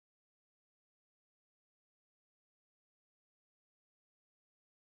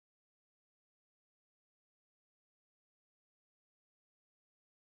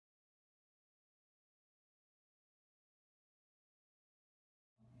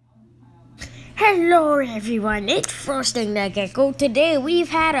Hello everyone, it's Frosting the Gecko. Today we've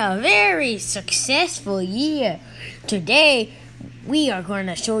had a very successful year. Today we are going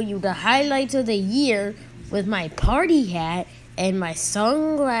to show you the highlights of the year with my party hat and my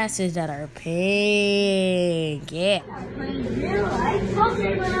sunglasses that are pink. Yeah.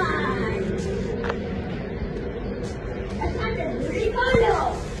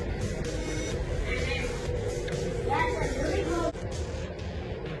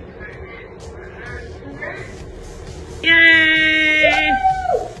 Yay!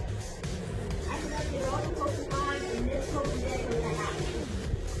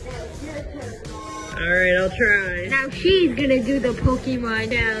 Alright, I'll try. Now she's gonna do the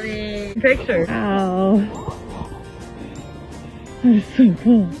Pokemon challenge. Picture. Oh. That's so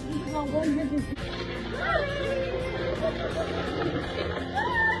cool.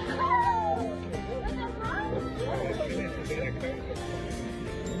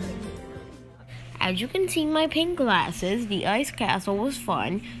 As you can see my pink glasses, the ice castle was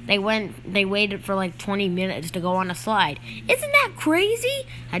fun. They waited for like 20 minutes to go on a slide. Isn't that crazy?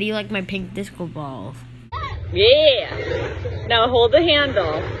 How do you like my pink disco balls? Yeah. Now hold the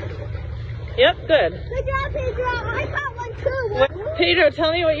handle. Yep, good. Good job, Pedro. I caught one too. What, Pedro,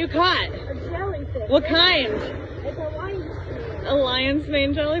 tell me what you caught. A jellyfish. What kind? It's a lion's A lion's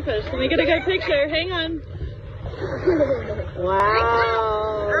mane jellyfish. Let me get a good picture. Hang on.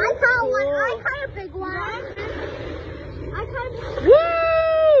 Wow. I caught one. I caught a big one. I caught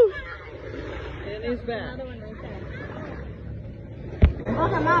Woo! And he's back. another one right there.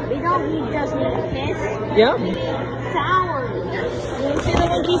 Look him up. We don't need just need a kiss. Yep. We need sour. You want to see the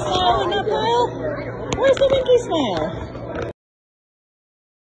monkey smile in that pile? Where's the monkey smile?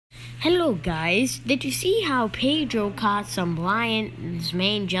 Hello guys, did you see how Pedro caught some lion's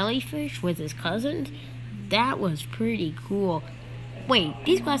mane jellyfish with his cousins? That was pretty cool. Wait,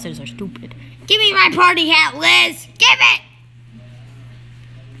 these glasses are stupid. Give me my party hat, Liz! Give it!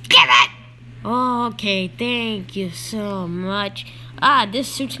 Give it! Okay, thank you so much. This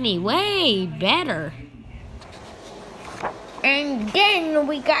suits me way better. And then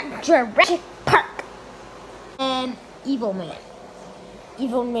we got Jurassic Park. And Evil Man.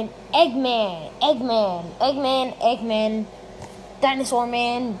 Evil Man, Eggman, Dinosaur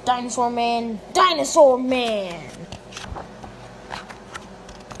Man, Dinosaur Man, Dinosaur Man.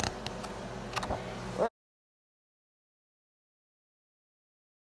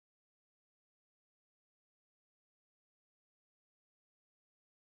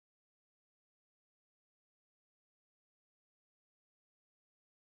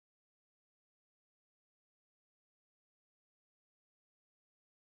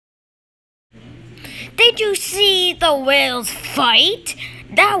 Did you see the whales fight?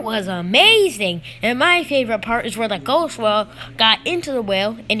 That was amazing. And my favorite part is where the ghost whale got into the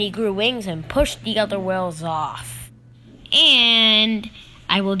whale and he grew wings and pushed the other whales off. And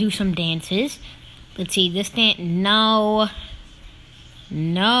I will do some dances. Let's see, this dance. No.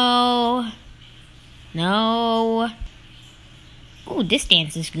 Oh, this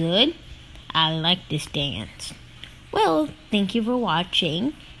dance is good. I like this dance. Well, thank you for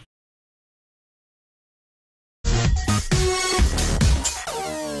watching.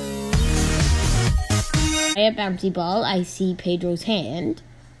 A bouncy ball. I see Pedro's hand.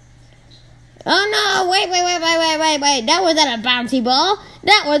 Oh no! Wait! That wasn't a bouncy ball.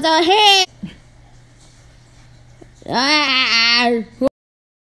 That was a hand.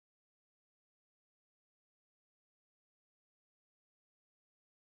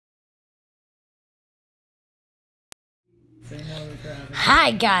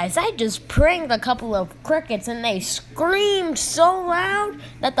 Hi guys, I just pranked a couple of crickets and they screamed so loud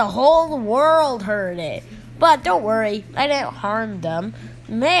that the whole world heard it. But don't worry, I didn't harm them.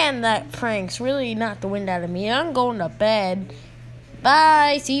 Man, that prank's really knocked the wind out of me. I'm going to bed.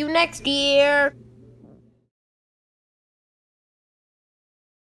 Bye, see you next year.